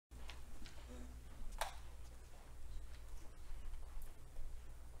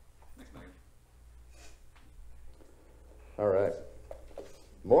All right.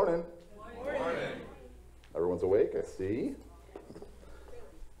 Morning. Morning. Everyone's awake, I see.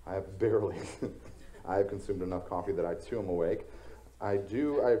 I have barely, I have consumed enough coffee that I too am awake. I have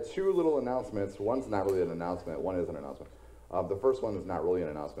two little announcements. One's not really an announcement, one is an announcement. The first one is not really an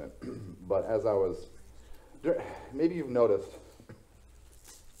announcement, but as I was, maybe you've noticed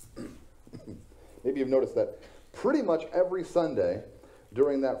that pretty much every Sunday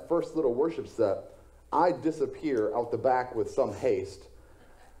during that first little worship set, I disappear out the back with some haste.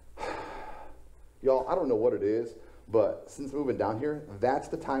 Y'all, I don't know what it is, but since moving down here, that's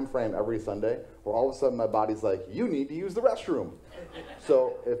the time frame every Sunday where all of a sudden my body's like, you need to use the restroom.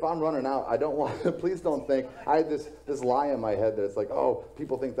 So if I'm running out, I don't want, please don't think, I had this lie in my head that it's like, oh,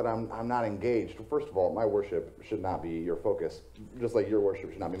 people think that I'm not engaged. First of all, my worship should not be your focus, just like your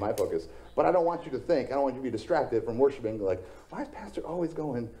worship should not be my focus. But I don't want you to think, I don't want you to be distracted from worshiping, like, why is Pastor always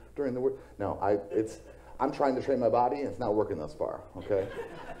going during the worship? No, I'm trying to train my body, and it's not working thus far, okay?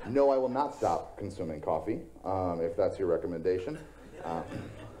 No, I will not stop consuming coffee, if that's your recommendation.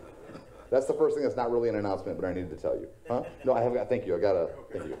 That's the first thing that's not really an announcement, but I needed to tell you. Huh? No, I have got, thank you,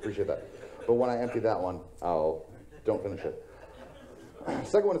 thank you, appreciate that. But when I empty that one, don't finish it.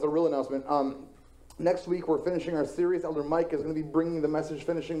 Second one is a real announcement. Next week, we're finishing our series. Elder Mike is going to be bringing the message,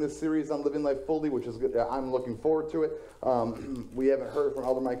 finishing this series on Living Life Fully, which is good. I'm looking forward to it. We haven't heard from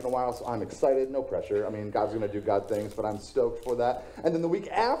Elder Mike in a while, so I'm excited. No pressure. I mean, God's going to do God things, but I'm stoked for that. And then the week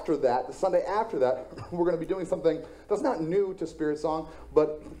after that, the Sunday after that, we're going to be doing something that's not new to SpiritSong,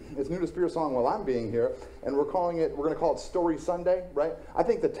 but it's new to SpiritSong while I'm being here. And we're going to call it Story Sunday, right? I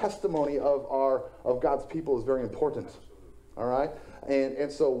think the testimony of God's people is very important. All right?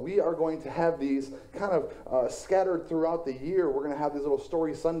 And so we are going to have these kind of scattered throughout the year. We're going to have these little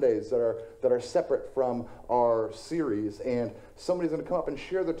story Sundays that are separate from our series. And somebody's going to come up and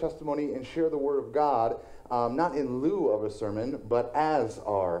share their testimony and share the Word of God, not in lieu of a sermon, but as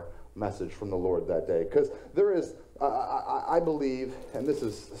our message from the Lord that day. Because there is, I believe, and this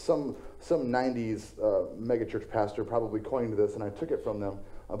is some 90s megachurch pastor probably coined this, and I took it from them,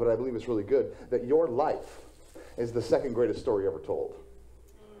 but I believe it's really good, that your life is the second greatest story ever told.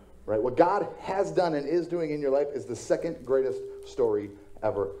 Right? What God has done and is doing in your life is the second greatest story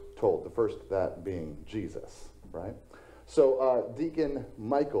ever told. The first, that being Jesus, right? So Deacon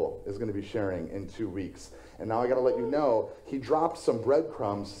Michael is going to be sharing in 2 weeks. And now I got to let you know, he dropped some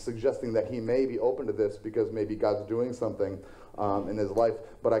breadcrumbs suggesting that he may be open to this because maybe God's doing something in his life.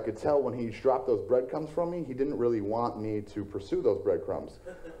 But I could tell when he dropped those breadcrumbs from me, he didn't really want me to pursue those breadcrumbs.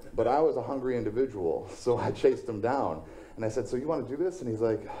 But I was a hungry individual, so I chased him down. And I said, so you want to do this? And he's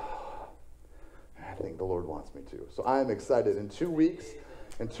like, I think the Lord wants me to. So I'm excited. In 2 weeks,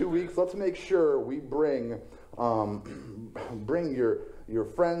 let's make sure we bring your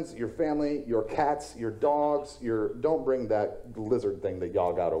friends, your family, your cats, your dogs, don't bring that lizard thing that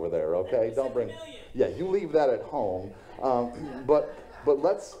y'all got over there, okay? Don't bring, yeah, you leave that at home. But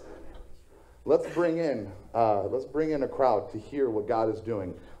let's bring in a crowd to hear what God is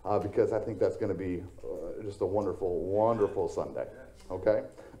doing, because I think that's going to be just a wonderful, wonderful Sunday. Okay,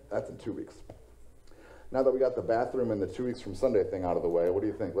 that's in 2 weeks. Now that we got the bathroom and the 2 weeks from Sunday thing out of the way, what do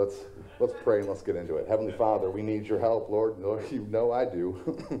you think? Let's pray and let's get into it. Heavenly Father, we need your help, Lord. Lord, you know I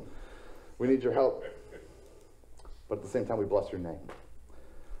do. We need your help, but at the same time, we bless your name.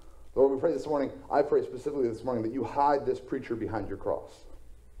 Lord, we pray this morning. I pray specifically this morning that you hide this preacher behind your cross.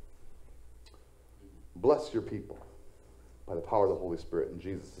 Bless your people by the power of the Holy Spirit in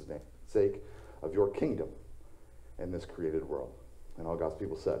Jesus' name, sake of your kingdom in this created world. And all God's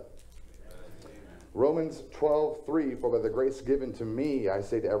people said. Amen. Romans 12:3, for by the grace given to me, I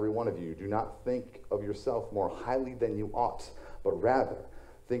say to every one of you, do not think of yourself more highly than you ought, but rather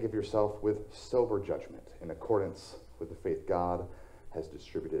think of yourself with sober judgment in accordance with the faith God has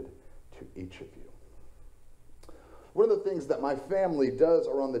distributed to each of you. One of the things that my family does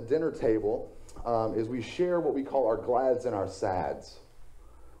around the dinner table is we share what we call our glads and our sads.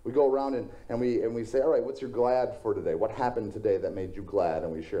 We go around and we say, all right, what's your glad for today? What happened today that made you glad?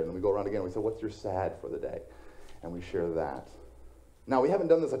 And we share. And then we go around again and we say, what's your sad for the day? And we share that. Now, we haven't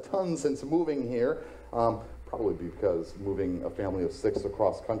done this a ton since moving here, probably because moving a family of 6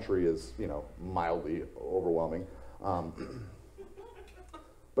 across country is, mildly overwhelming.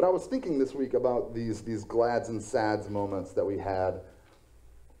 But I was thinking this week about these glads and sads moments that we had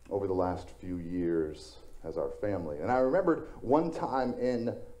over the last few years as our family. And I remembered one time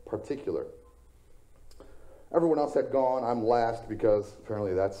in particular. Everyone else had gone. I'm last because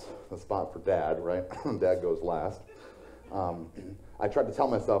apparently that's the spot for Dad, right? Dad goes last. I tried to tell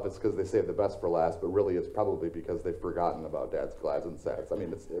myself it's because they saved the best for last, but really it's probably because they've forgotten about Dad's glads and sads. I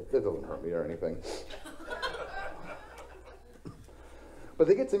mean, it doesn't hurt me or anything. But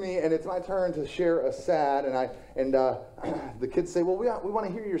they get to me, and it's my turn to share a sad, and the kids say, well, we want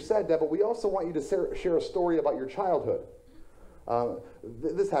to hear your sad, Dad, but we also want you to share a story about your childhood.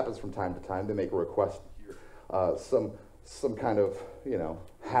 This happens from time to time. They make a request to hear some kind of,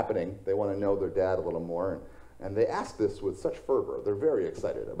 happening. They want to know their dad a little more, and they ask this with such fervor. They're very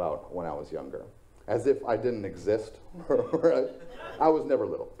excited about when I was younger, as if I didn't exist. I was never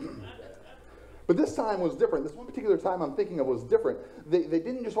little. But this time was different. This one particular time I'm thinking of was different. They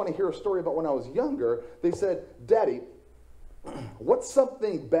didn't just want to hear a story about when I was younger. They said, Daddy, what's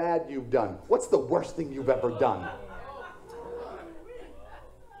something bad you've done? What's the worst thing you've ever done?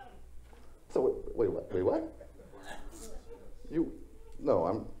 So, wait, what? No,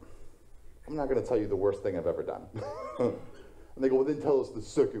 I'm not going to tell you the worst thing I've ever done. And they go, well, then tell us the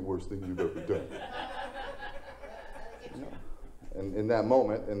second worst thing you've ever done. And in that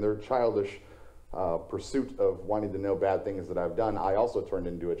moment, in their childish pursuit of wanting to know bad things that I've done, I also turned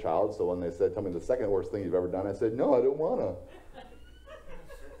into a child. So when they said, tell me the second worst thing you've ever done, I said, no, I don't want to.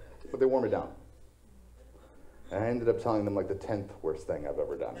 But they wore me down. And I ended up telling them like the 10th worst thing I've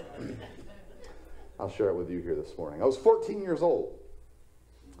ever done. I'll share it with you here this morning. I was 14 years old.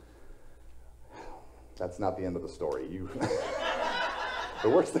 That's not the end of the story. The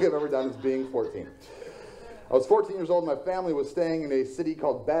worst thing I've ever done is being 14. I was 14 years old. My family was staying in a city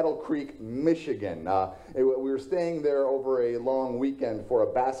called Battle Creek, Michigan. We were staying there over a long weekend for a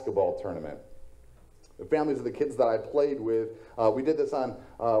basketball tournament. The families of the kids that I played with, we did this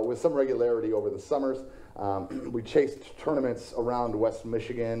with some regularity over the summers. We chased tournaments around West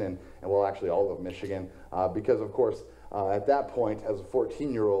Michigan and well, actually all of Michigan, because of course, at that point, as a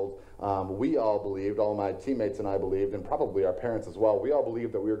 14-year-old, we all believed, all my teammates and I believed, and probably our parents as well, we all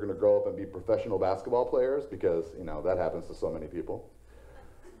believed that we were going to grow up and be professional basketball players because, that happens to so many people.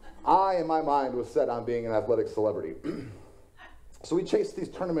 I, in my mind, was set on being an athletic celebrity. So we chased these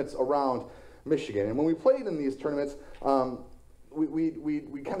tournaments around Michigan, and when we played in these tournaments,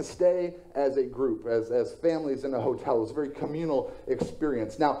 we kind of stay as a group, as families in a hotel. It was a very communal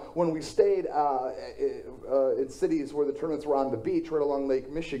experience. Now, when we stayed in cities where the tournaments were on the beach, right along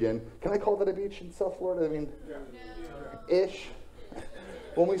Lake Michigan, can I call that a beach in South Florida? I mean, ish.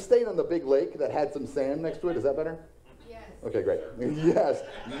 When we stayed on the big lake that had some sand next to it, is that better? Yes. Okay, great.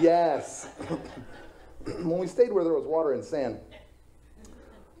 Yes. When we stayed where there was water and sand,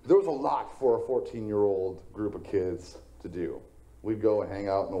 there was a lot for a 14-year-old group of kids to do. We'd go and hang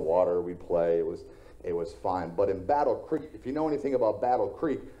out in the water, we'd play, it was fine. But in Battle Creek, if you know anything about Battle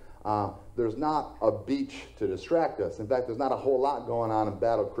Creek, there's not a beach to distract us. In fact, there's not a whole lot going on in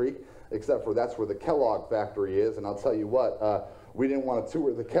Battle Creek, except for that's where the Kellogg factory is, and I'll tell you what, we didn't want to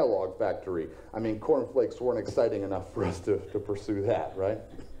tour the Kellogg factory. I mean, cornflakes weren't exciting enough for us to pursue that, right?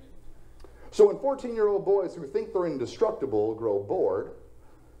 So when 14-year-old boys who think they're indestructible grow bored,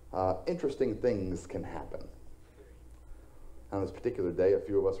 interesting things can happen. On this particular day, a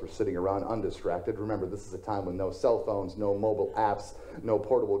few of us were sitting around undistracted. Remember, this is a time with no cell phones, no mobile apps, no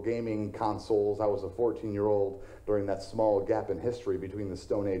portable gaming consoles. I was a 14-year-old during that small gap in history between the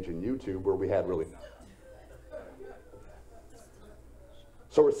Stone Age and YouTube where we had really nothing.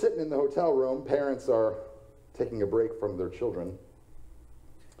 So we're sitting in the hotel room. Parents are taking a break from their children.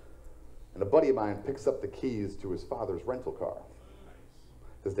 And a buddy of mine picks up the keys to his father's rental car.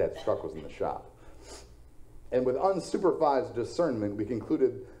 His dad's truck was in the shop. And with unsupervised discernment, we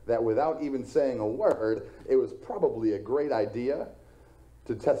concluded that without even saying a word, it was probably a great idea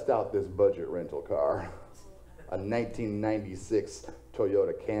to test out this budget rental car, a 1996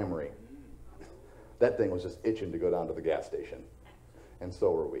 Toyota Camry. That thing was just itching to go down to the gas station, and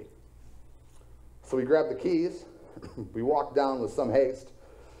so were we. So we grabbed the keys, we walked down with some haste,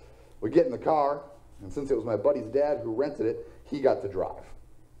 we get in the car, and since it was my buddy's dad who rented it, he got to drive.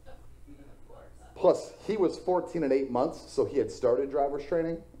 Plus, he was 14 and 8 months, so he had started driver's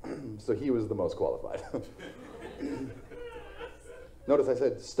training, so he was the most qualified. Notice I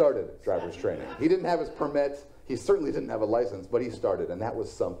said started driver's training. He didn't have his permit, he certainly didn't have a license, but he started, and that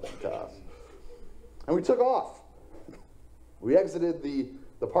was something to us. And we took off. We exited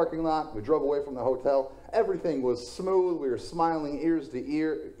the parking lot, we drove away from the hotel. Everything was smooth, we were smiling ears to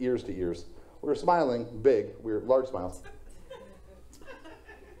ears. We were smiling big, we were large smiles.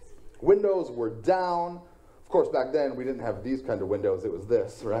 Windows were down. Of course, back then, we didn't have these kind of windows. It was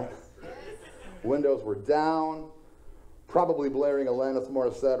this, right? Windows were down, probably blaring Alanis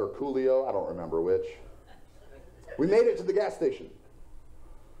Morissette or Coolio. I don't remember which. We made it to the gas station.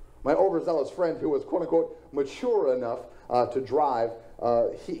 My overzealous friend, who was, quote-unquote, mature enough to drive,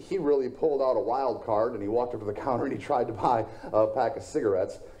 he really pulled out a wild card, and he walked up to the counter and he tried to buy a pack of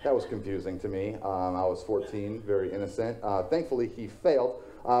cigarettes. That was confusing to me. I was 14, very innocent. Thankfully, he failed.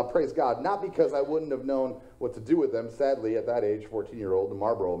 Praise God, not because I wouldn't have known what to do with them. Sadly, at that age, 14-year-old, the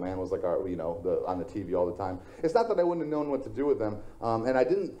Marlboro Man was like, on the TV all the time. It's not that I wouldn't have known what to do with them, and I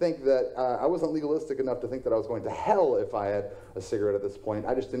didn't think that, I wasn't legalistic enough to think that I was going to hell if I had a cigarette at this point.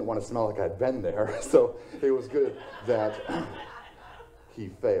 I just didn't want to smell like I'd been there, so it was good that he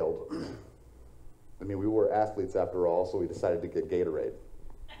failed. I mean, we were athletes after all, so we decided to get Gatorade.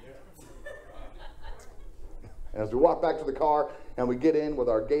 And as we walk back to the car and we get in with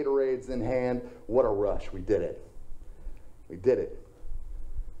our Gatorades in hand, what a rush. We did it. We did it.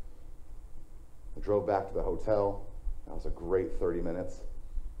 We drove back to the hotel. That was a great 30 minutes.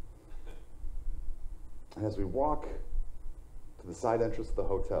 And as we walk to the side entrance of the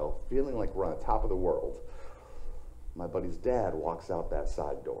hotel, feeling like we're on the top of the world, my buddy's dad walks out that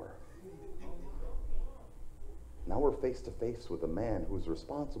side door. Now we're face to face with a man who's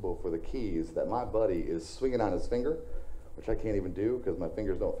responsible for the keys that my buddy is swinging on his finger, which I can't even do because my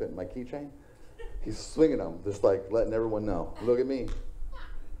fingers don't fit in my keychain. He's swinging them, just like letting everyone know, look at me.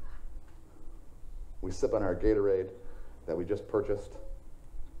 We sip on our Gatorade that we just purchased,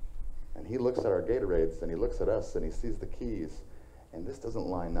 and he looks at our Gatorades and he looks at us and he sees the keys, and this doesn't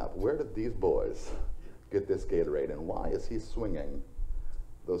line up. Where did these boys get this Gatorade, and why is he swinging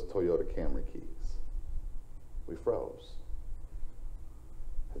those Toyota Camry keys? We froze.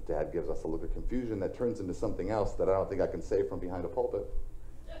 His dad gives us a look of confusion that turns into something else that I don't think I can say from behind a pulpit.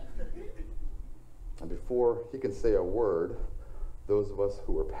 And before he can say a word, those of us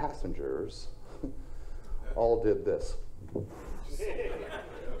who were passengers all did this.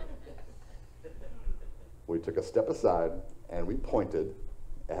 We took a step aside and we pointed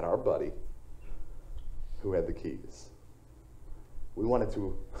at our buddy who had the keys. We wanted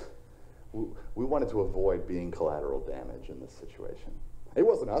to avoid being collateral damage in this situation. It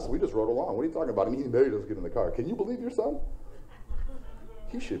wasn't us. We just rode along. What are you talking about? I mean, he made us get in the car. Can you believe your son?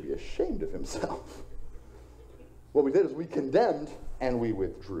 He should be ashamed of himself. What we did is we condemned and we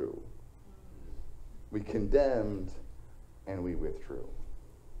withdrew. We condemned and we withdrew.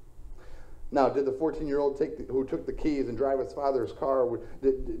 Now, did the 14-year-old who took the keys and drive his father's car,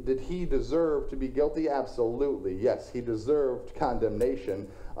 did he deserve to be guilty? Absolutely, yes. He deserved condemnation,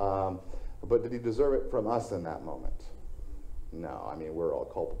 but did he deserve it from us in that moment? No, I mean, we're all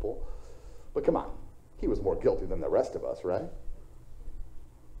culpable. But come on, he was more guilty than the rest of us, right?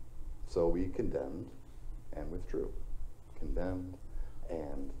 So we condemned and withdrew. Condemned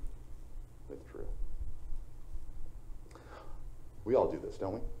and withdrew. We all do this,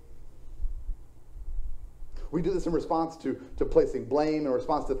 don't we? We do this in response to placing blame, in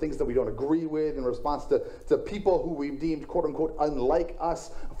response to things that we don't agree with, in response to people who we've deemed, quote unquote, unlike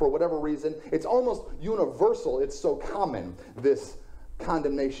us for whatever reason. It's almost universal. It's so common, this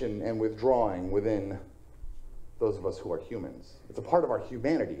condemnation and withdrawing within those of us who are humans. It's a part of our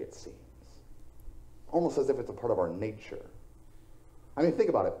humanity, it seems. Almost as if it's a part of our nature. I mean, think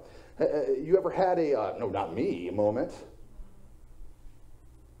about it. You ever had a, no, not me, moment,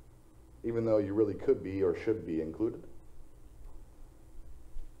 even though you really could be or should be included?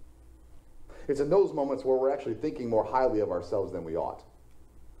 It's in those moments where we're actually thinking more highly of ourselves than we ought.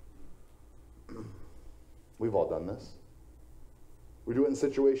 We've all done this. We do it in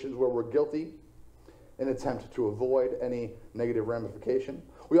situations where we're guilty, in an attempt to avoid any negative ramification.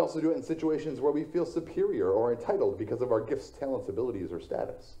 We also do it in situations where we feel superior or entitled because of our gifts, talents, abilities, or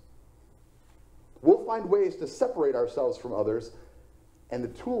status. We'll find ways to separate ourselves from others, and the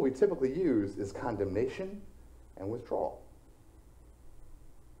tool we typically use is condemnation and withdrawal.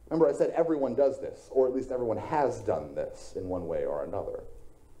 Remember, I said everyone does this, or at least everyone has done this in one way or another.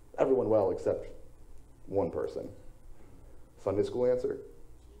 Everyone, well, except one person. Sunday school answer?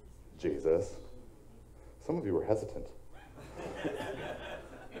 Jesus. Some of you were hesitant.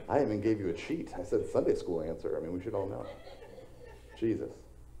 I even gave you a cheat. I said Sunday school answer. I mean, we should all know. Jesus.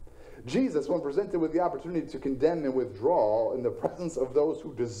 Jesus, when presented with the opportunity to condemn and withdraw in the presence of those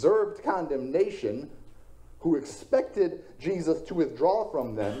who deserved condemnation, who expected Jesus to withdraw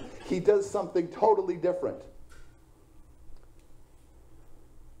from them, he does something totally different.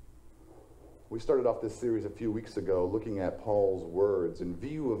 We started off this series a few weeks ago looking at Paul's words. In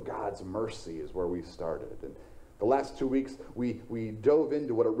view of God's mercy is where we started. And the last 2 weeks, we dove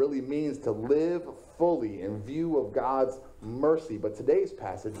into what it really means to live fully in view of God's mercy. But today's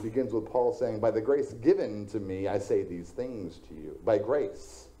passage begins with Paul saying, by the grace given to me, I say these things to you. By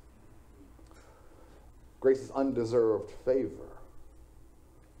grace. Grace is undeserved favor.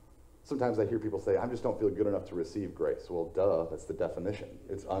 Sometimes I hear people say, I just don't feel good enough to receive grace. Well, duh, that's the definition.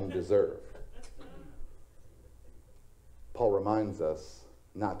 It's undeserved. Paul reminds us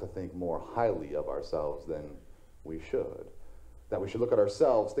not to think more highly of ourselves than we should. That we should look at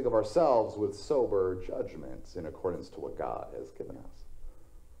ourselves, think of ourselves with sober judgment in accordance to what God has given us.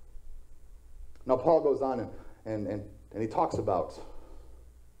 Now, Paul goes on and he talks about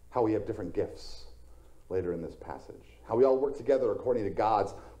how we have different gifts later in this passage. How we all work together according to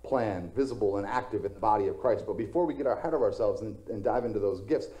God's plan, visible and active in the body of Christ. But before we get ahead of ourselves and dive into those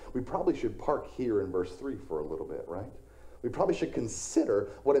gifts, we probably should park here in verse 3 for a little bit, right? We probably should consider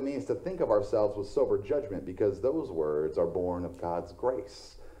what it means to think of ourselves with sober judgment, because those words are born of God's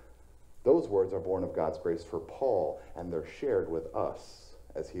grace. Those words are born of God's grace for Paul, and they're shared with us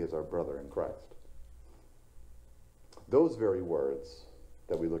as he is our brother in Christ. Those very words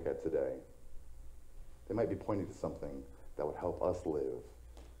that we look at today, they might be pointing to something that would help us live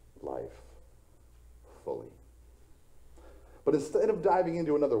life fully. But instead of diving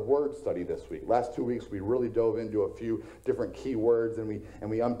into another word study this week, last 2 weeks we really dove into a few different key words, and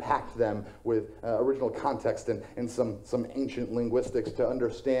we unpacked them with original context and some ancient linguistics to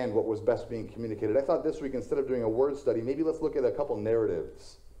understand what was best being communicated. I thought this week, instead of doing a word study, maybe let's look at a couple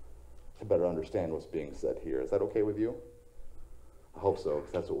narratives to better understand what's being said here. Is that okay with you? I hope so,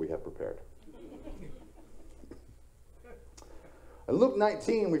 because that's what we have prepared. In Luke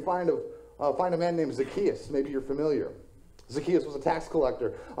 19, we find a man named Zacchaeus. Maybe you're familiar. Zacchaeus was a tax collector,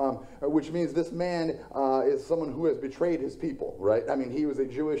 which means this man is someone who has betrayed his people, right? I mean, he was a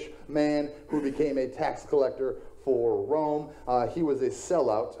Jewish man who became a tax collector for Rome. He was a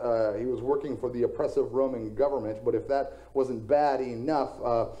sellout. He was working for the oppressive Roman government, but if that wasn't bad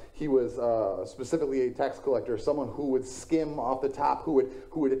enough, he was specifically a tax collector, someone who would skim off the top, who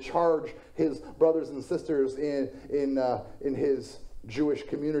would charge his brothers and sisters in his Jewish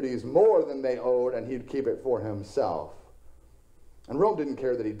communities more than they owed, and he'd keep it for himself. And Rome didn't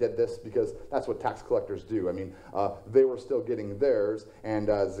care that he did this, because that's what tax collectors do. I mean, they were still getting theirs, and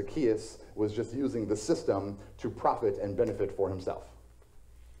Zacchaeus was just using the system to profit and benefit for himself.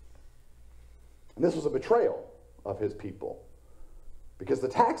 And this was a betrayal of his people. Because the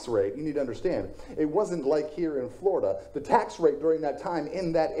tax rate, you need to understand, it wasn't like here in Florida. The tax rate during that time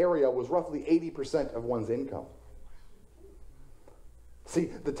in that area was roughly 80% of one's income. See,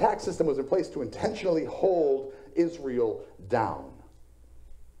 the tax system was in place to intentionally hold Israel down,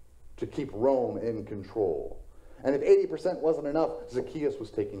 to keep Rome in control. And if 80% wasn't enough, Zacchaeus was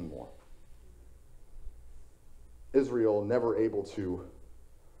taking more. Israel never able to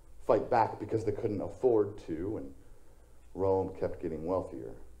fight back because they couldn't afford to, and Rome kept getting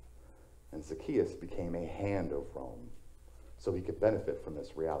wealthier. And Zacchaeus became a hand of Rome, so he could benefit from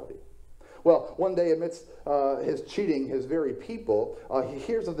this reality. Well, one day amidst his cheating his very people, he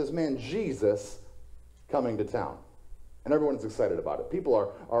hears of this man Jesus coming to town. And everyone's excited about it. People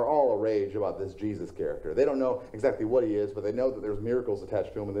are all a rage about this Jesus character. They don't know exactly what he is, but they know that there's miracles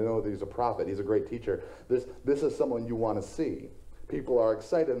attached to him, and they know that he's a prophet. He's a great teacher. This is someone you want to see. People are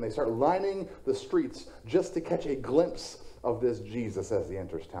excited, and they start lining the streets just to catch a glimpse of this Jesus as he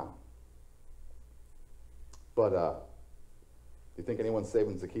enters town. But do you think anyone's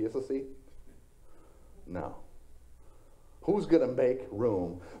saving Zacchaeus a seat? No. Who's going to make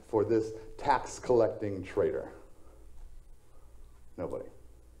room for this tax-collecting traitor? Nobody.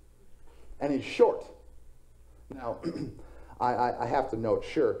 And he's short. Now, I have to note,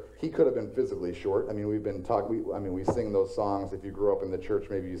 sure, he could have been physically short. I mean, we sing those songs. If you grew up in the church,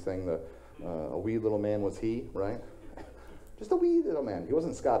 maybe you sang the "A Wee Little Man Was He," right? Just a wee little man. He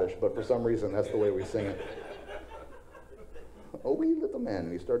wasn't Scottish, but for some reason, that's the way we sing it. A wee little man,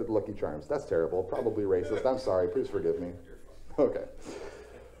 and he started Lucky Charms. That's terrible. Probably racist. I'm sorry. Please forgive me. Okay.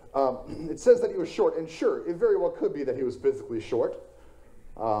 It says that he was short, and sure, it very well could be that he was physically short.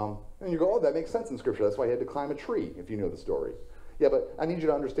 And you go, oh, that makes sense in Scripture. That's why he had to climb a tree, if you know the story. Yeah, but I need you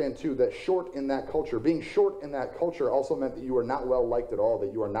to understand, too, that short in that culture, being short in that culture also meant that you are not well liked at all,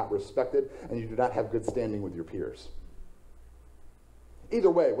 that you are not respected, and you do not have good standing with your peers.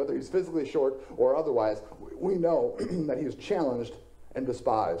 Either way, whether he's physically short or otherwise, we know that he is challenged and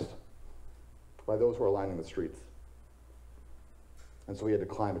despised by those who are lining the streets. And so he had to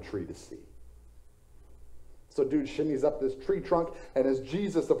climb a tree to see. So dude shimmies up this tree trunk, and as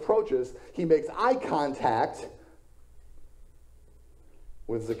Jesus approaches, he makes eye contact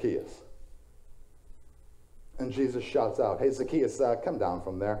with Zacchaeus. And Jesus shouts out, hey, Zacchaeus, come down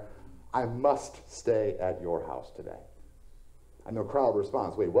from there. I must stay at your house today. And the crowd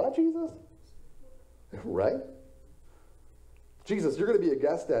responds, wait, what, Jesus? Right? Jesus, you're going to be a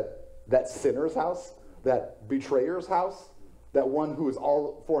guest at that sinner's house, that betrayer's house? That one who is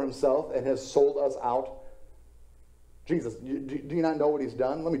all for himself and has sold us out. Jesus, do you not know what he's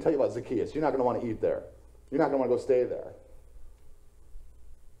done? Let me tell you about Zacchaeus. You're not going to want to eat there. You're not going to want to go stay there.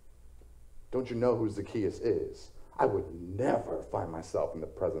 Don't you know who Zacchaeus is? I would never find myself in the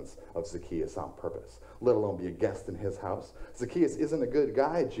presence of Zacchaeus on purpose, let alone be a guest in his house. Zacchaeus isn't a good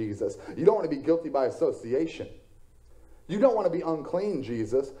guy, Jesus. You don't want to be guilty by association. You don't want to be unclean,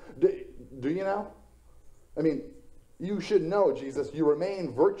 Jesus. Do you know? I mean, you should know, Jesus, you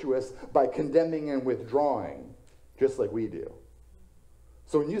remain virtuous by condemning and withdrawing, just like we do.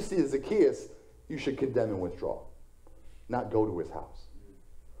 So when you see Zacchaeus, you should condemn and withdraw, not go to his house.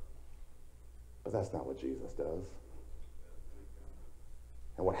 But that's not what Jesus does.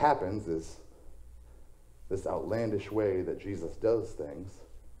 And what happens is this outlandish way that Jesus does things,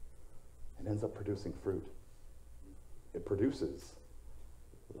 it ends up producing fruit. It produces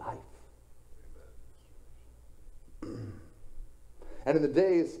life. And in the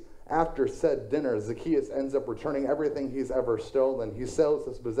days after said dinner, Zacchaeus ends up returning everything he's ever stolen. He sells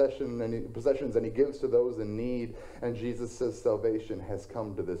his possessions and he gives to those in need. And Jesus says salvation has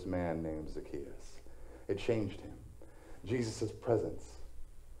come to this man named Zacchaeus. It changed him. Jesus' presence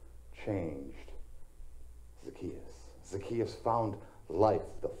changed Zacchaeus. Zacchaeus found life,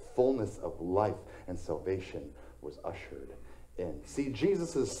 the fullness of life, and salvation was ushered in. See,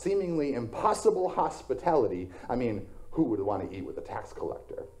 Jesus' seemingly impossible hospitality, I mean, who would want to eat with a tax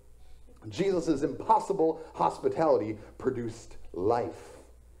collector? Jesus' impossible hospitality produced life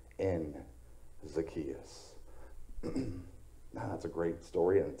in Zacchaeus. Now, that's a great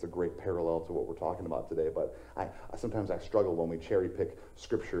story, and it's a great parallel to what we're talking about today, but sometimes I struggle when we cherry pick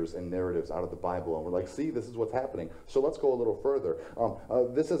scriptures and narratives out of the Bible, and we're like, see, this is what's happening. So let's go a little further.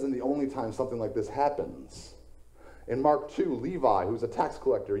 This isn't the only time something like this happens. In Mark 2, Levi, who's a tax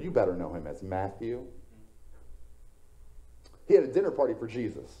collector, you better know him as Matthew. He had a dinner party for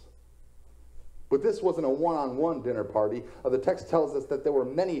Jesus. But this wasn't a one-on-one dinner party. The text tells us that there were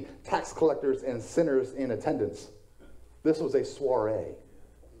many tax collectors and sinners in attendance. This was a soiree.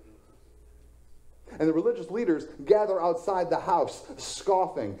 And the religious leaders gather outside the house,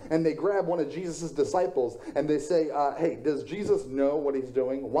 scoffing, and they grab one of Jesus' disciples, and they say, hey, does Jesus know what he's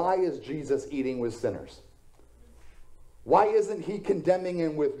doing? Why is Jesus eating with sinners? Why isn't he condemning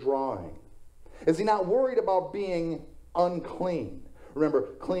and withdrawing? Is he not worried about being unclean?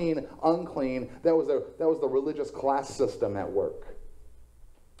 Remember, clean, unclean, that was the religious class system at work.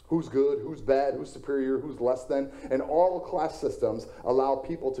 Who's good, who's bad, who's superior, who's less than. And all class systems allow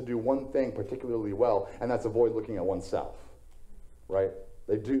people to do one thing particularly well, and that's avoid looking at oneself. Right?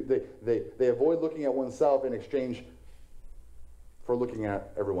 They avoid looking at oneself in exchange for looking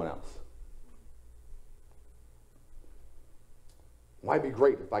at everyone else. Why be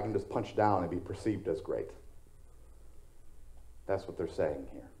great if I can just punch down and be perceived as great? That's what they're saying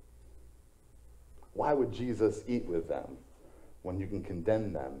here. Why would Jesus eat with them when you can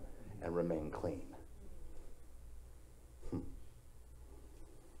condemn them and remain clean?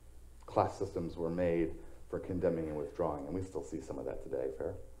 Class systems were made for condemning and withdrawing, and we still see some of that today,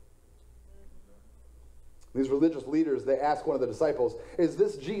 fair? These religious leaders, they ask one of the disciples, is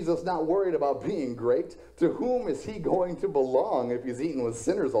this Jesus not worried about being great? To whom is he going to belong if he's eating with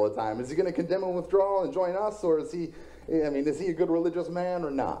sinners all the time? Is he going to condemn and withdraw and join us, or is he a good religious man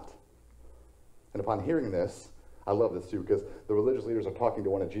or not? And upon hearing this, I love this too, because the religious leaders are talking to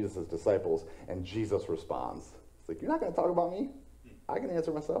one of Jesus' disciples, and Jesus responds. It's like, you're not going to talk about me? I can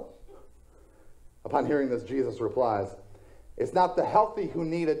answer myself. Upon hearing this, Jesus replies, it's not the healthy who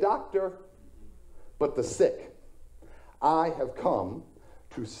need a doctor, but the sick. I have come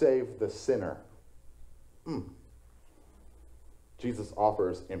to save the sinner. Jesus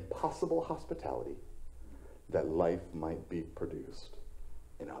offers impossible hospitality that life might be produced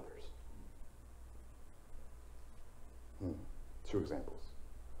in others. 2 examples.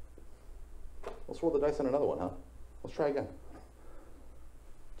 Let's roll the dice on another one, huh? Let's try again.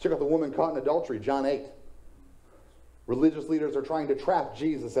 Check out the woman caught in adultery, John 8. Religious leaders are trying to trap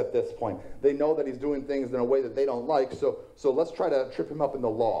Jesus at this point. They know that he's doing things in a way that they don't like, so let's try to trip him up in the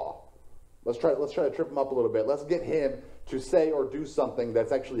law. Let's try to trip him up a little bit. Let's get him to say or do something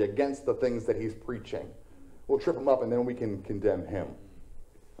that's actually against the things that he's preaching. We'll trip him up and then we can condemn him.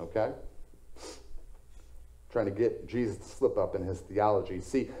 Okay? Trying to get Jesus to slip up in his theology.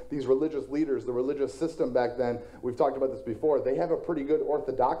 See, these religious leaders, the religious system back then, we've talked about this before, they have a pretty good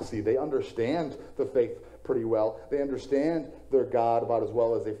orthodoxy. They understand the faith pretty well. They understand their God about as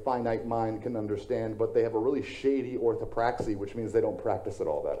well as a finite mind can understand, but they have a really shady orthopraxy, which means they don't practice it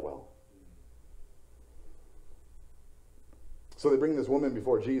all that well. So they bring this woman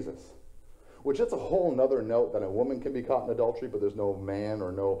before Jesus. which that's a whole nother note that a woman can be caught in adultery, but there's no man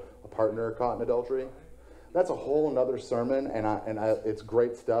or no partner caught in adultery. That's a whole nother sermon, and it's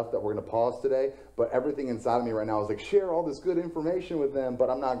great stuff that we're going to pause today, but everything inside of me right now is like, share all this good information with them, but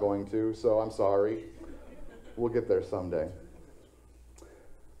I'm not going to, so I'm sorry. We'll get there someday.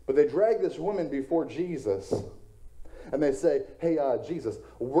 But they drag this woman before Jesus, and they say, hey, Jesus,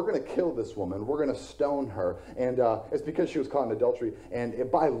 we're going to kill this woman. We're going to stone her, and it's because she was caught in adultery, and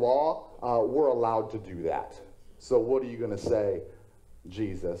by law, we're allowed to do that. So what are you going to say,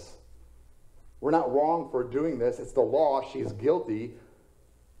 Jesus? We're not wrong for doing this. It's the law. She's guilty.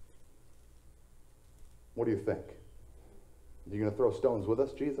 What do you think? Are you going to throw stones with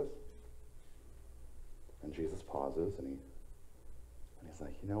us, Jesus? And Jesus pauses, and he's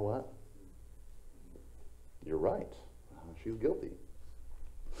like, you know what? You're right. She's guilty.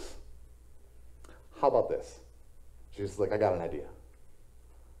 How about this? She's like, I got an idea.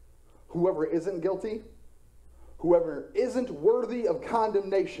 Whoever isn't guilty, whoever isn't worthy of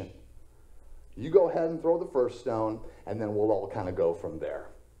condemnation, you go ahead and throw the first stone, and then we'll all kind of go from there.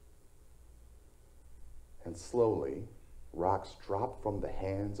 And slowly, rocks drop from the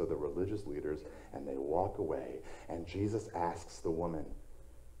hands of the religious leaders, and they walk away. And Jesus asks the woman,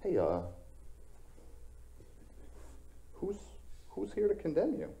 hey, who's here to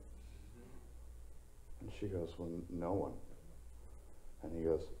condemn you? And she goes, well, no one. And he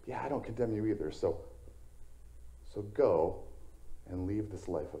goes, yeah, I don't condemn you either, so go and leave this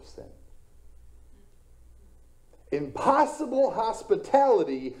life of sin. Impossible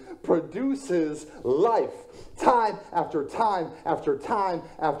hospitality produces life, time after time after time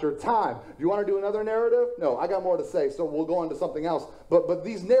after time. Do you want to do another narrative? No, I got more to say, so we'll go on to something else. But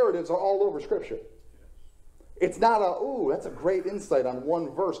these narratives are all over Scripture. It's not that's a great insight on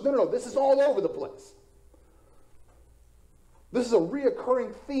one verse. No, this is all over the place. This is a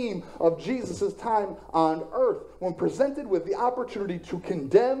reoccurring theme of Jesus' time on earth. When presented with the opportunity to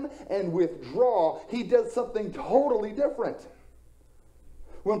condemn and withdraw, he does something totally different.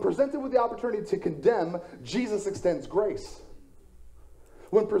 When presented with the opportunity to condemn, Jesus extends grace.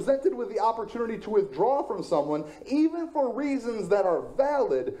 When presented with the opportunity to withdraw from someone, even for reasons that are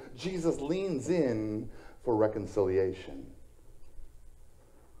valid, Jesus leans in for reconciliation.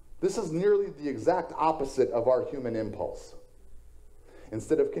 This is nearly the exact opposite of our human impulse.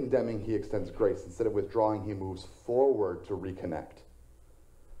 Instead of condemning, he extends grace. Instead of withdrawing, he moves forward to reconnect.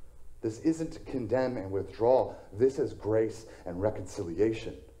 This isn't to condemn and withdraw. This is grace and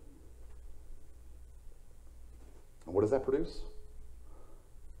reconciliation. And what does that produce?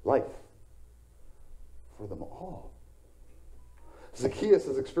 Life for them all. Zacchaeus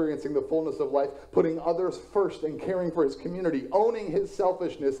is experiencing the fullness of life, putting others first and caring for his community, owning his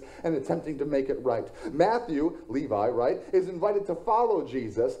selfishness and attempting to make it right. Matthew, Levi, right, is invited to follow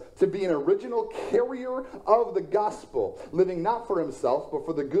Jesus, to be an original carrier of the gospel, living not for himself, but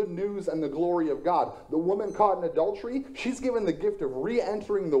for the good news and the glory of God. The woman caught in adultery, she's given the gift of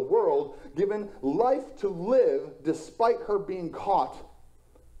re-entering the world, given life to live despite her being caught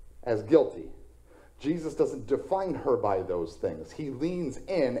as guilty. Jesus doesn't define her by those things. He leans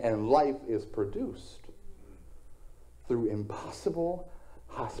in, and life is produced through impossible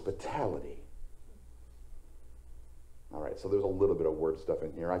hospitality. All right, so there's a little bit of word stuff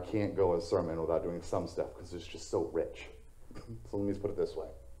in here. I can't go a sermon without doing some stuff because it's just so rich. So let me just put it this way.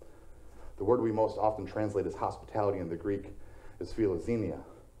 The word we most often translate as hospitality in the Greek is philoxenia.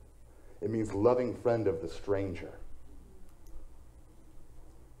 It means loving friend of the stranger.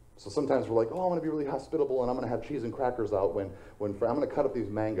 So sometimes we're like, oh, I'm going to be really hospitable, and I'm going to have cheese and crackers out when I'm going to cut up these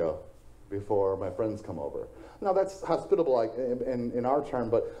mango before my friends come over. Now, that's hospitable in our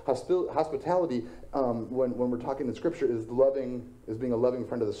term, but hospitality, when we're talking in Scripture, is being a loving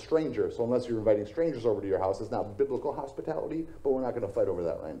friend of the stranger. So unless you're inviting strangers over to your house, it's not biblical hospitality, but we're not going to fight over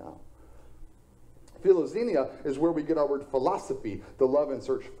that right now. Philoxenia is where we get our word philosophy, the love and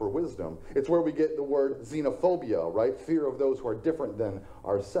search for wisdom. It's where we get the word xenophobia, right? Fear of those who are different than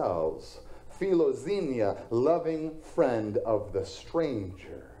ourselves. Philoxenia, loving friend of the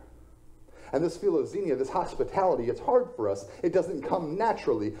stranger. And this philoxenia, this hospitality, it's hard for us. It doesn't come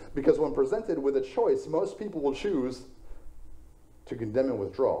naturally because when presented with a choice, most people will choose to condemn and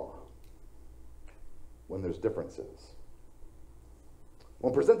withdraw when there's differences.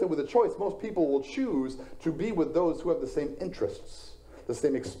 When presented with a choice, most people will choose to be with those who have the same interests, the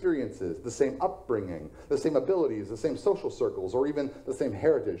same experiences, the same upbringing, the same abilities, the same social circles, or even the same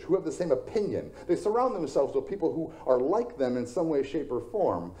heritage, who have the same opinion. They surround themselves with people who are like them in some way, shape, or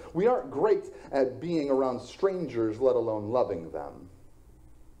form. We aren't great at being around strangers, let alone loving them.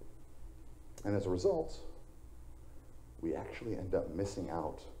 And as a result, we actually end up missing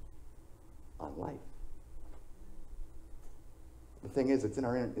out on life. The thing is, it's in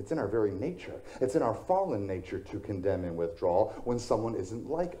our very nature. It's in our fallen nature to condemn and withdraw when someone isn't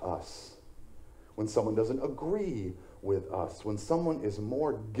like us, when someone doesn't agree with us, when someone is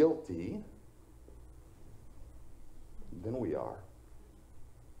more guilty than we are.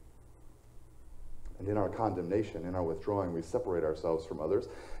 And in our condemnation, in our withdrawing, we separate ourselves from others,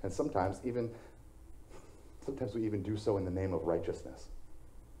 and sometimes we even do so in the name of righteousness.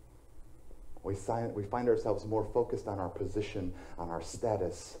 We find ourselves more focused on our position, on our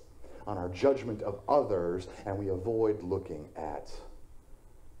status, on our judgment of others, and we avoid looking at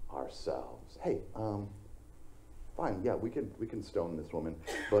ourselves. Hey, fine, yeah, we can stone this woman,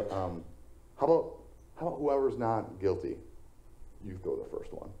 but how about whoever's not guilty? You throw the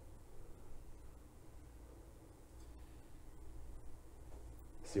first one.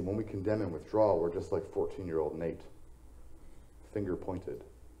 See, when we condemn and withdraw, we're just like 14-year-old Nate, finger pointed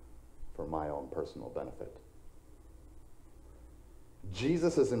for my own personal benefit.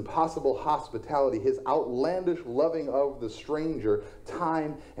 Jesus' impossible hospitality, his outlandish loving of the stranger,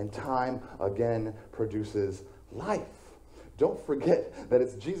 time and time again produces life. Don't forget that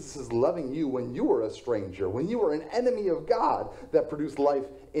it's Jesus' loving you when you were a stranger, when you were an enemy of God, that produced life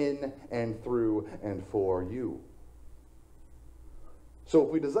in and through and for you. So if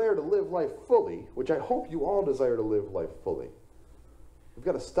we desire to live life fully, which I hope you all desire to live life fully, we've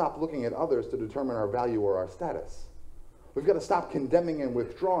got to stop looking at others to determine our value or our status. We've got to stop condemning and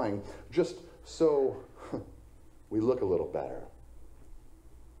withdrawing just so we look a little better.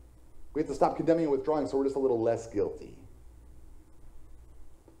 We have to stop condemning and withdrawing so we're just a little less guilty.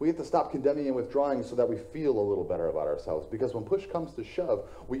 We have to stop condemning and withdrawing so that we feel a little better about ourselves. Because when push comes to shove,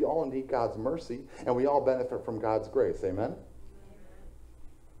 we all need God's mercy and we all benefit from God's grace. Amen?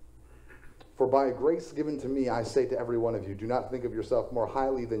 For by grace given to me, I say to every one of you, do not think of yourself more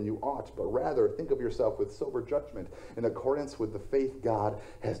highly than you ought, but rather think of yourself with sober judgment in accordance with the faith God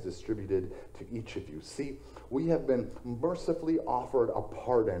has distributed to each of you. See, we have been mercifully offered a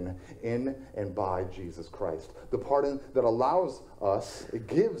pardon in and by Jesus Christ. The pardon that allows us, it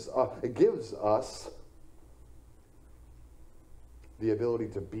gives us the ability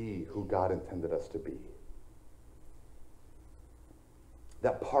to be who God intended us to be.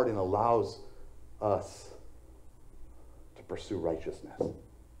 That pardon allows us to pursue righteousness,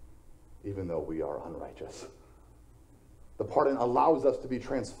 even though we are unrighteous. The pardon allows us to be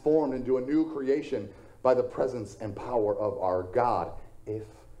transformed into a new creation by the presence and power of our God, if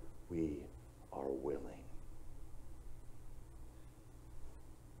we are willing.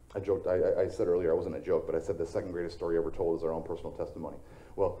 I joked, I said earlier, I wasn't a joke, but I said the second greatest story ever told is our own personal testimony.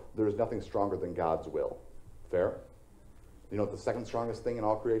 Well, there's nothing stronger than God's will. Fair? You know what the second strongest thing in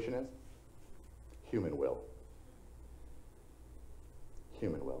all creation is? Human will.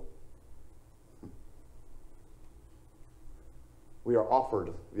 Human will. We are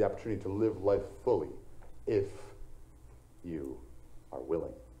offered the opportunity to live life fully if you are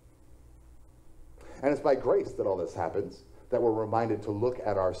willing. And it's by grace that all this happens, that we're reminded to look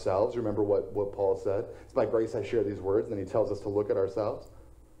at ourselves. Remember what Paul said? It's by grace I share these words, and then he tells us to look at ourselves,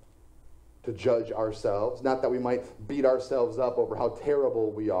 to judge ourselves. Not that we might beat ourselves up over how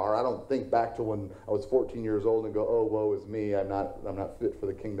terrible we are. I don't think back to when I was 14 years old and go, oh, woe is me, I'm not fit for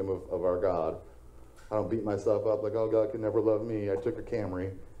the kingdom of our God. I don't beat myself up like, oh, God can never love me. I took a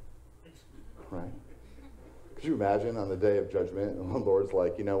Camry. Right? Could you imagine on the day of judgment, and the Lord's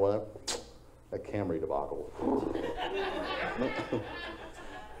like, you know what? That Camry debacle.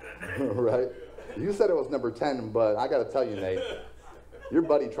 Right? You said it was number 10, but I got to tell you, Nate, your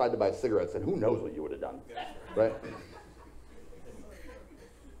buddy tried to buy cigarettes, and who knows what you would have done, right?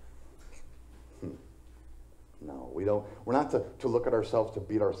 No, we're not to look at ourselves to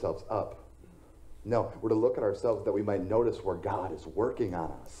beat ourselves up. No, we're to look at ourselves that we might notice where God is working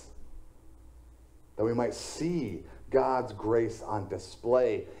on us. That we might see God's grace on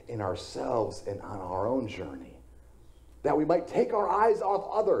display in ourselves and on our own journey. That we might take our eyes off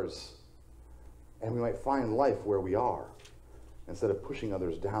others, and we might find life where we are, instead of pushing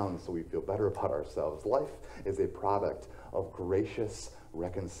others down so we feel better about ourselves. Life is a product of gracious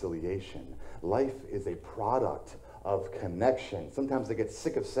reconciliation. Life is a product of connection. Sometimes I get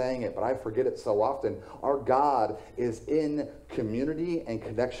sick of saying it, but I forget it so often. Our God is in community and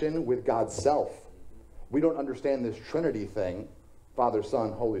connection with God's self. We don't understand this Trinity thing, Father,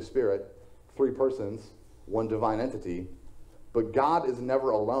 Son, Holy Spirit, three persons, one divine entity, but God is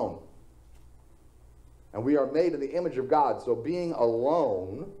never alone. And we are made in the image of God, so being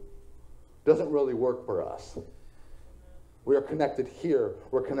alone doesn't really work for us. We are connected here.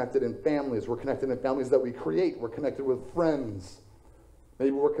 We're connected in families. We're connected in families that we create. We're connected with friends.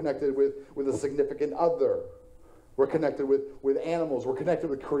 Maybe we're connected with a significant other. We're connected with animals. We're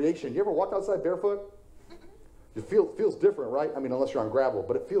connected with creation. You ever walk outside barefoot? It feels different, right? I mean, unless you're on gravel,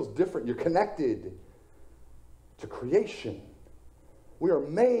 but it feels different. You're connected to creation. We are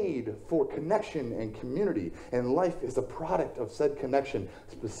made for connection and community, and life is a product of said connection,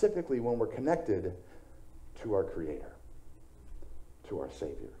 specifically when we're connected to our Creator, to our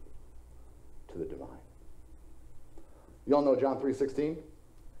Savior, to the divine. You all know John 3:16?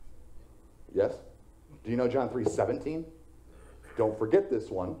 Yes? Do you know John 3:17? Don't forget this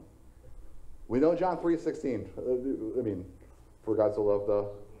one. We know John 3:16. I mean, for God so loved the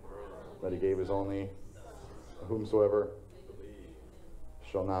that he gave his only, whomsoever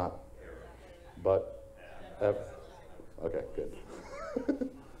shall not, but, okay, good.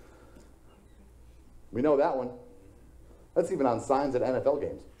 We know that one. That's even on signs at NFL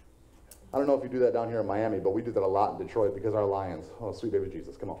games. I don't know if you do that down here in Miami, but we do that a lot in Detroit because our Lions, oh, sweet baby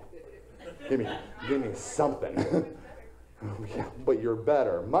Jesus, come on. Give me something. Yeah, but you're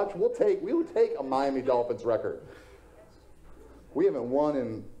better. We will take a Miami Dolphins record. We haven't won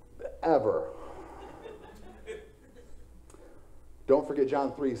in ever. Don't forget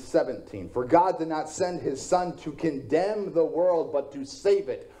John 3:17. For God did not send his son to condemn the world, but to save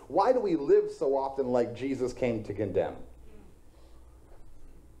it. Why do we live so often like Jesus came to condemn?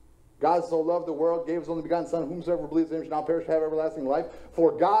 God so loved the world, gave his only begotten Son, whomsoever believes in him shall not perish, but have everlasting life.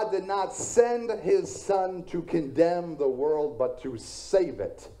 For God did not send his Son to condemn the world, but to save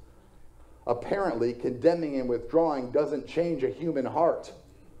it. Apparently, condemning and withdrawing doesn't change a human heart.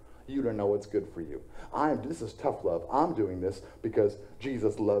 You don't know what's good for you. This is tough love. I'm doing this because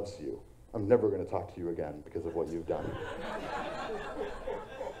Jesus loves you. I'm never going to talk to you again because of what you've done.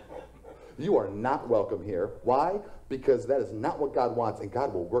 You are not welcome here. Why? Because that is not what God wants, and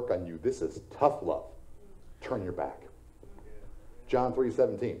God will work on you. This is tough love. Turn your back. John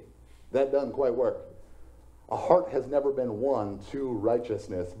 3:17. That doesn't quite work. A heart has never been won to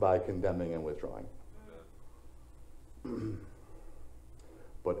righteousness by condemning and withdrawing.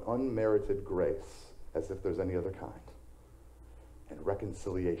 But unmerited grace, as if there's any other kind, and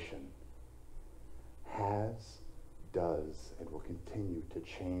reconciliation has, does, and will continue to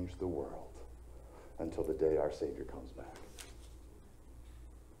change the world until the day our Savior comes back.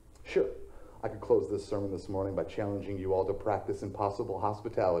 Sure, I could close this sermon this morning by challenging you all to practice impossible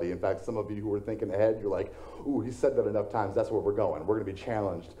hospitality. In fact, some of you who were thinking ahead, you're like, ooh, he said that enough times, that's where we're going. We're going to be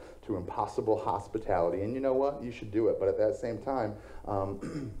challenged to impossible hospitality. And you know what? You should do it. But at that same time,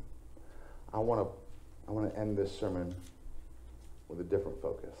 I want to end this sermon with a different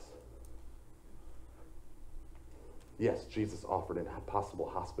focus. Yes, Jesus offered impossible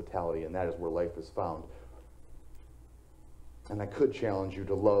hospitality, and that is where life is found. And I could challenge you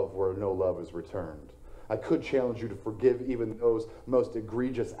to love where no love is returned. I could challenge you to forgive even those most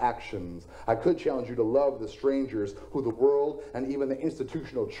egregious actions. I could challenge you to love the strangers who the world and even the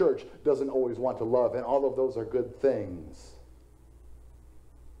institutional church doesn't always want to love, and all of those are good things.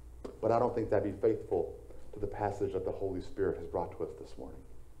 But I don't think that'd be faithful to the passage that the Holy Spirit has brought to us this morning.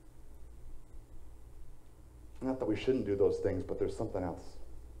 Not that we shouldn't do those things, but there's something else.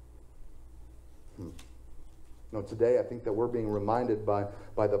 No, today I think that we're being reminded by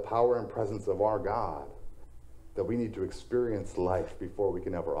the power and presence of our God that we need to experience life before we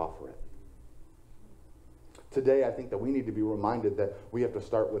can ever offer it. Today I think that we need to be reminded that we have to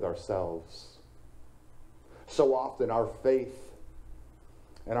start with ourselves. So often our faith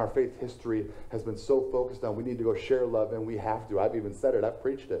and our faith history has been so focused on we need to go share love, and we have to. I've even said it. I've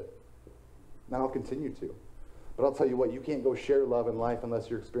preached it. And I'll continue to. But I'll tell you what, you can't go share love in life unless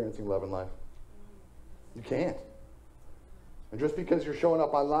you're experiencing love in life. You can't. And just because you're showing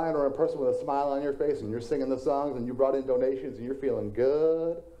up online or in person with a smile on your face and you're singing the songs and you brought in donations and you're feeling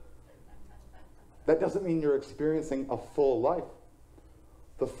good, that doesn't mean you're experiencing a full life.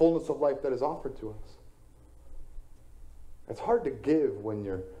 The fullness of life that is offered to us. It's hard to give when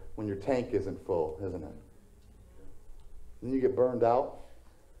your tank isn't full, isn't it? And you get burned out.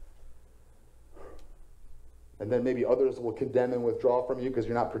 And then maybe others will condemn and withdraw from you because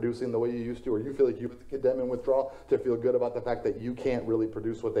you're not producing the way you used to, or you feel like you have to condemn and withdraw to feel good about the fact that you can't really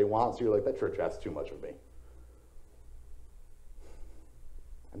produce what they want, so you're like, that church asks too much of me.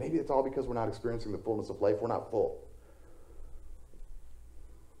 And maybe it's all because we're not experiencing the fullness of life. We're not full.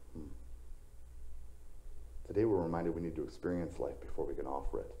 Today we're reminded we need to experience life before we can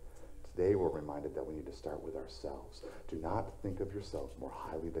offer it. Today we're reminded that we need to start with ourselves. Do not think of yourselves more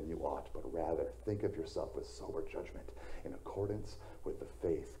highly than you ought, but rather think of yourself with sober judgment in accordance with the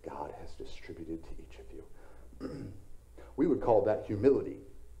faith God has distributed to each of you. We would call that humility,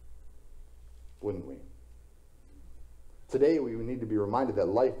 wouldn't we? Today we need to be reminded that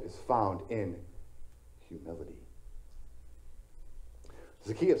life is found in humility.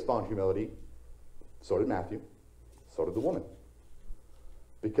 Zacchaeus found humility. So did Matthew. So did the woman.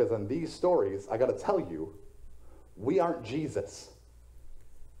 Because in these stories, I got to tell you, we aren't Jesus.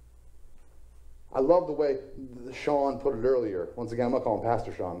 I love the way Sean put it earlier. Once again, I'm going to call him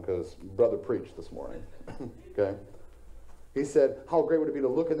Pastor Sean because brother preached this morning. Okay? He said, how great would it be to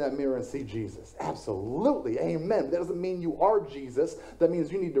look in that mirror and see Jesus? Absolutely. Amen. That doesn't mean you are Jesus. That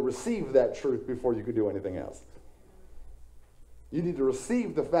means you need to receive that truth before you could do anything else. You need to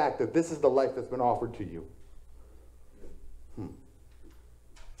receive the fact that this is the life that's been offered to you.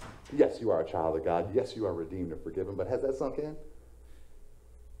 Yes, you are a child of God. Yes, you are redeemed and forgiven. But has that sunk in?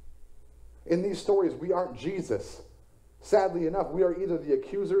 In these stories, we aren't Jesus. Sadly enough, we are either the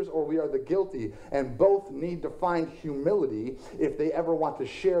accusers or we are the guilty, and both need to find humility if they ever want to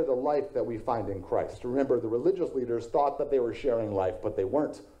share the life that we find in Christ. Remember, the religious leaders thought that they were sharing life, but they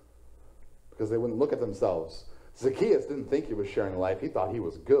weren't, because they wouldn't look at themselves. Zacchaeus didn't think he was sharing life. He thought he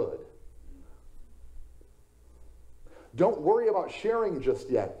was good. Don't worry about sharing just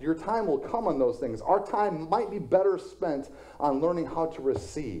yet. Your time will come on those things. Our time might be better spent on learning how to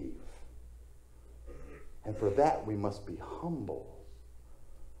receive. And for that, we must be humble.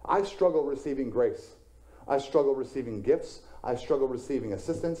 I struggle receiving grace. I struggle receiving gifts. I struggle receiving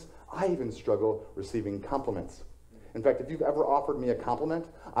assistance. I even struggle receiving compliments. In fact, if you've ever offered me a compliment,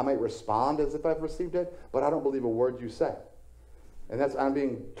 I might respond as if I've received it, but I don't believe a word you say. And I'm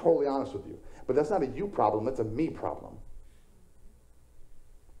being totally honest with you. But that's not a you problem, that's a me problem.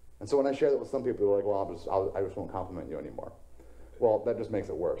 And so when I share that with some people, they're like, well, I just won't compliment you anymore. Well, that just makes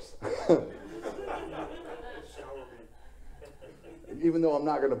it worse. Even though I'm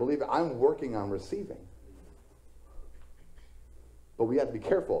not going to believe it, I'm working on receiving. But we have to be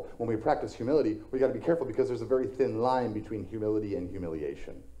careful. When we practice humility, we got to be careful because there's a very thin line between humility and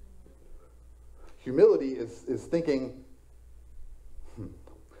humiliation. Humility is thinking,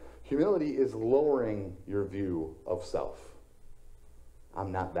 humility is lowering your view of self.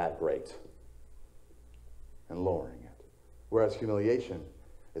 I'm not that great. And lowering it. Whereas humiliation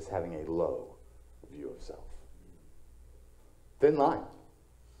is having a low view of self. Thin line.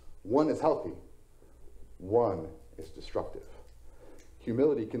 One is healthy. One is destructive.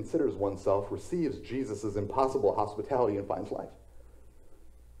 Humility considers oneself, receives Jesus' impossible hospitality, and finds life.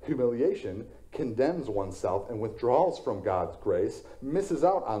 Humiliation condemns oneself and withdraws from God's grace, misses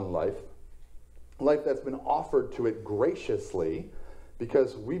out on life that's been offered to it graciously,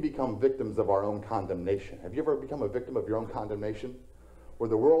 because we become victims of our own condemnation. Have you ever become a victim of your own condemnation? Where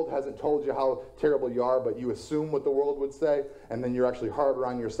the world hasn't told you how terrible you are, but you assume what the world would say, and then you're actually harder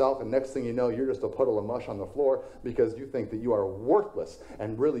on yourself, and next thing you know, you're just a puddle of mush on the floor because you think that you are worthless,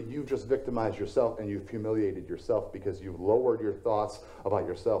 and really you've just victimized yourself and you've humiliated yourself because you've lowered your thoughts about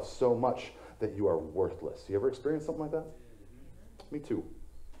yourself so much that you are worthless. You ever experienced something like that? Me too.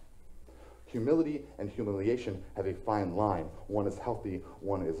 Humility and humiliation have a fine line. One is healthy,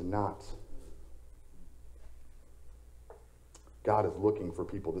 one is not. God is looking for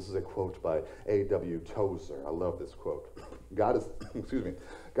people. This is a quote by A.W. Tozer. I love this quote. God is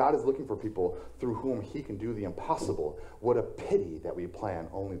looking for people through whom he can do the impossible. What a pity that we plan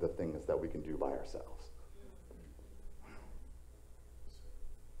only the things that we can do by ourselves.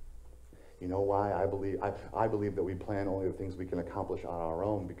 You know why I believe that we plan only the things we can accomplish on our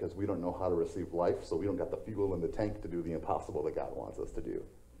own, because we don't know how to receive life, so we don't got the fuel in the tank to do the impossible that God wants us to do.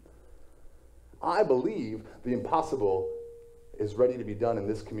 I believe the impossible is ready to be done in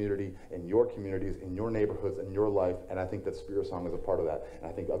this community, in your communities, in your neighborhoods, in your life, and I think that SpiritSong is a part of that.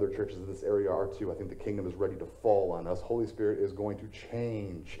 And I think other churches in this area are too. I think the kingdom is ready to fall on us. Holy Spirit is going to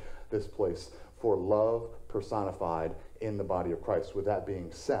change this place for love personified in the body of Christ. With that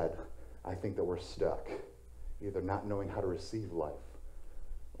being said, I think that we're stuck, either not knowing how to receive life,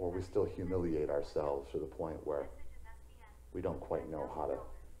 or we still humiliate ourselves to the point where we don't quite know how to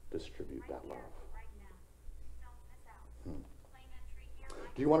distribute that love.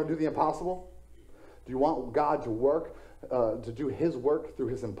 Do you want to do the impossible? Do you want God to work, to do his work through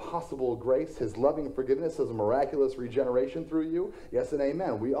his impossible grace, his loving forgiveness, his miraculous regeneration through you? Yes and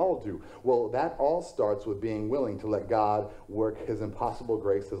amen. We all do. Well, that all starts with being willing to let God work his impossible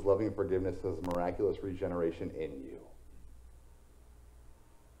grace, his loving forgiveness, his miraculous regeneration in you.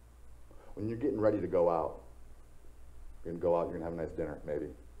 When you're getting ready to go out, you're going to go out, you're going to have a nice dinner, maybe.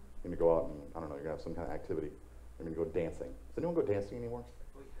 You're going to go out and, I don't know, you're going to have some kind of activity. You're going to go dancing. Does anyone go dancing anymore?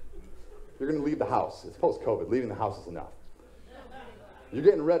 You're going to leave the house. It's post-COVID. Leaving the house is enough. You're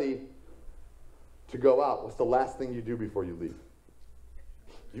getting ready to go out. What's the last thing you do before you leave?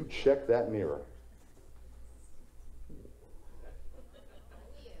 You check that mirror.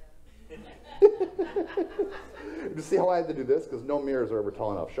 You see how I had to do this? Because no mirrors are ever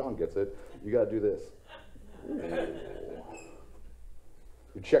tall enough. Sean gets it. You got to do this.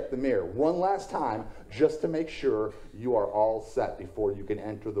 You check the mirror one last time just to make sure you are all set before you can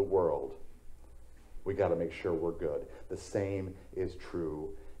enter the world. We got to make sure we're good. The same is true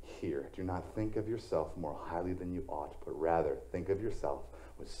here. Do not think of yourself more highly than you ought, but rather think of yourself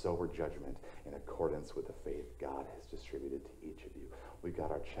with sober judgment in accordance with the faith God has distributed to each of you. We've got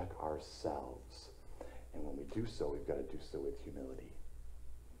to check ourselves. And when we do so, we've got to do so with humility.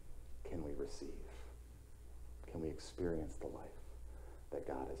 Can we receive? Can we experience the life that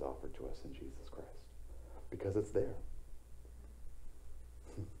God has offered to us in Jesus Christ? Because it's there.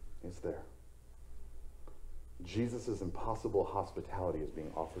 It's there. Jesus' impossible hospitality is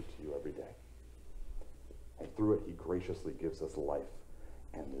being offered to you every day. And through it, he graciously gives us life,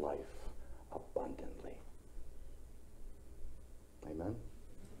 and life abundantly. Amen?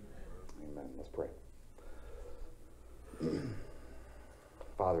 Amen. Let's pray.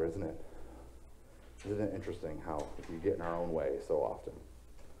 Father, isn't it interesting how we get in our own way so often?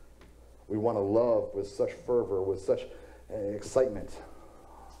 We want to love with such fervor, with such excitement,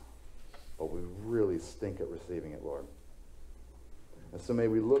 but we really stink at receiving it, Lord. And so may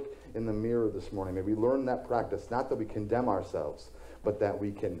we look in the mirror this morning. May we learn that practice, not that we condemn ourselves, but that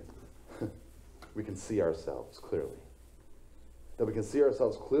we can see ourselves clearly. That we can see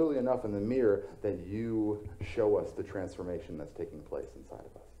ourselves clearly enough in the mirror that you show us the transformation that's taking place inside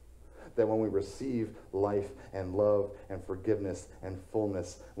of us. That when we receive life and love and forgiveness and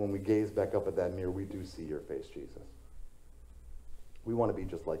fullness, when we gaze back up at that mirror, we do see your face, Jesus. We want to be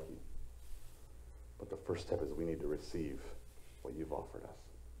just like you. But the first step is we need to receive what you've offered us.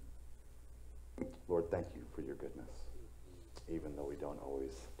 Lord, thank you for your goodness, even though we don't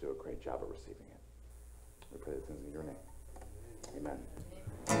always do a great job of receiving it. We pray these things in your name. Amen.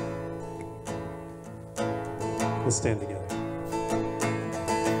 We'll stand together.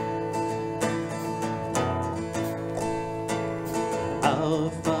 Our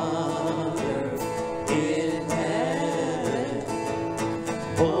Father in heaven,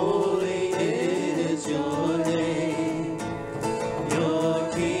 holy is your name. Your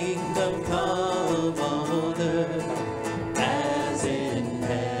kingdom come on earth as in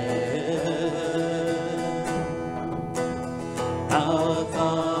heaven. Our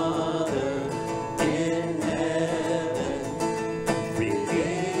Father in heaven,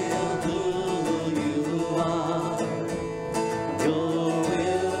 reveal who you are. Your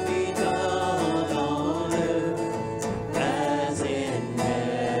will be done on earth as in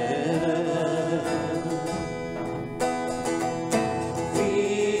heaven.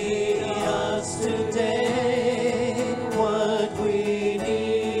 Feed us today what we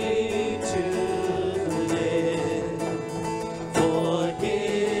need to live.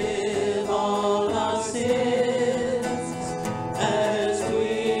 Forgive all our sins as we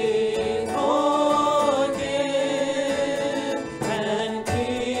forgive, and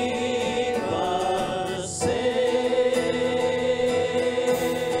keep us safe.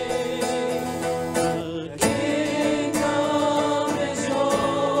 The kingdom is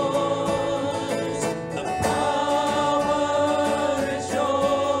yours, the power is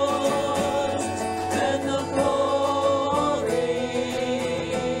yours, and the glory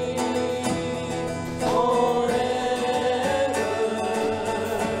forever.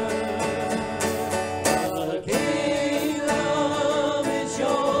 The kingdom is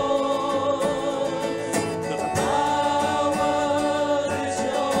yours, the power is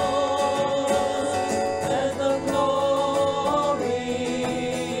yours, and the glory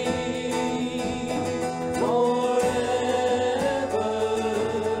forever.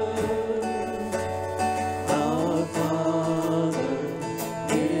 Our Father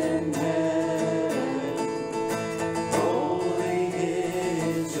in heaven, holy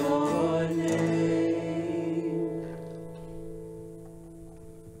is your name.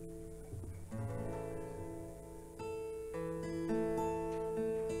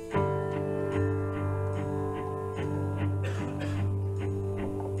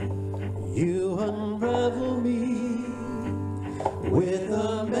 You unravel me with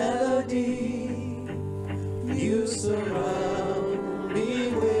a melody. You surround me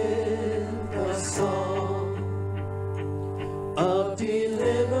with a song of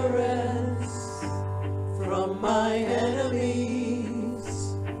deliverance from my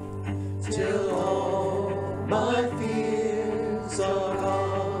enemies, till all my fears are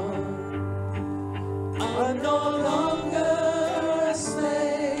gone. I'm no longer a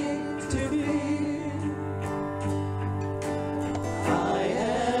slave to fear. I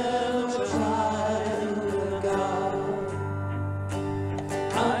am a child of God.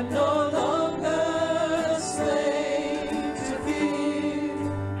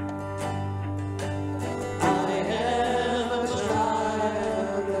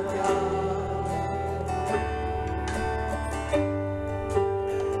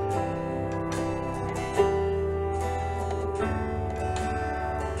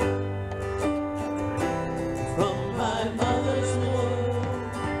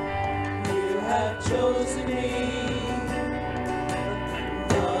 grows in me.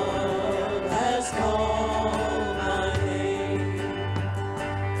 Love has called my name.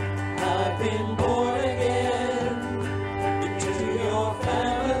 I've been born again into your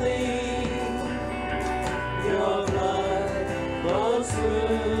family. Your blood flows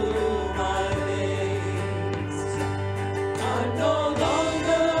through my veins. I'm no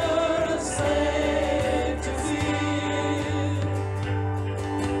longer a slave to fear.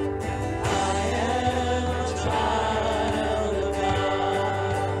 I am a child of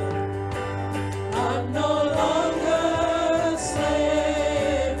God. I'm no longer a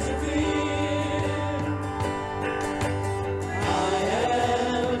slave to fear. I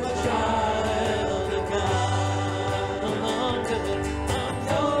am a child of God. I'm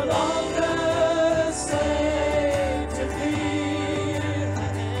no longer a slave to fear.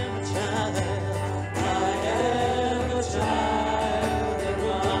 I am a child. I am a child of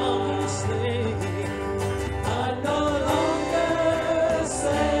God. I'm no longer a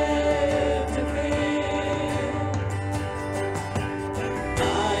slave to fear.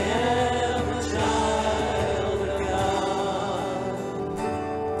 I am a child of God.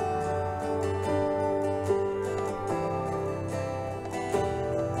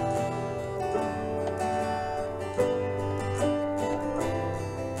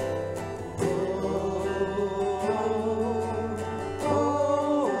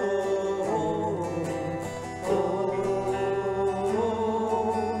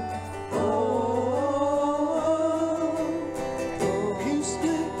 You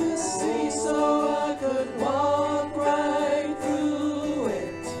split the sea so I could walk right through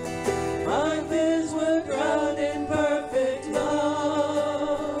it. My fears were drowned in perfect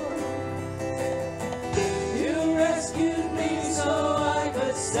love. You rescued me so I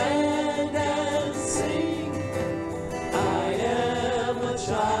could stand and sing. I am a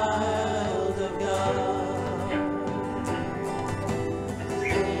child of God.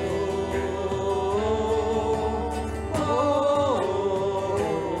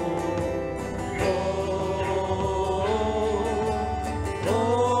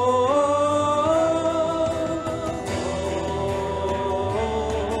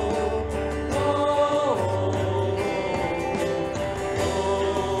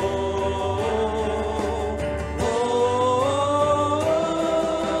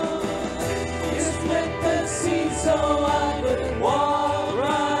 You split the sea so I could walk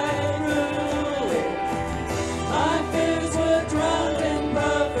right through it. My fears were drowned in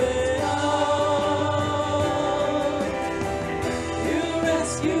perfect love. You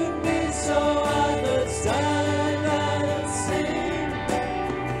rescued me so I could stand and sing.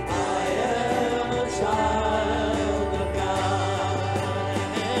 I am a child of God.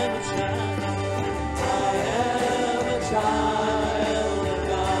 I am a child. I am a child of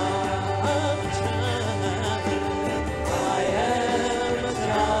God. I'm a child. I am a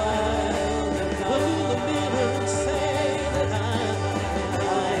child of God. Look in the mirror and say that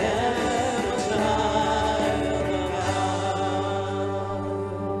I am a child of God.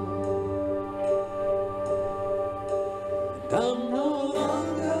 I'm no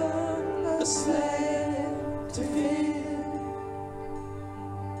longer a slave to fear.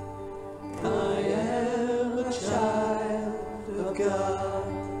 I am a child of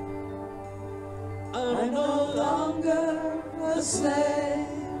God. I'm no longer a slave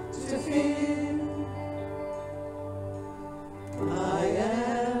to fear.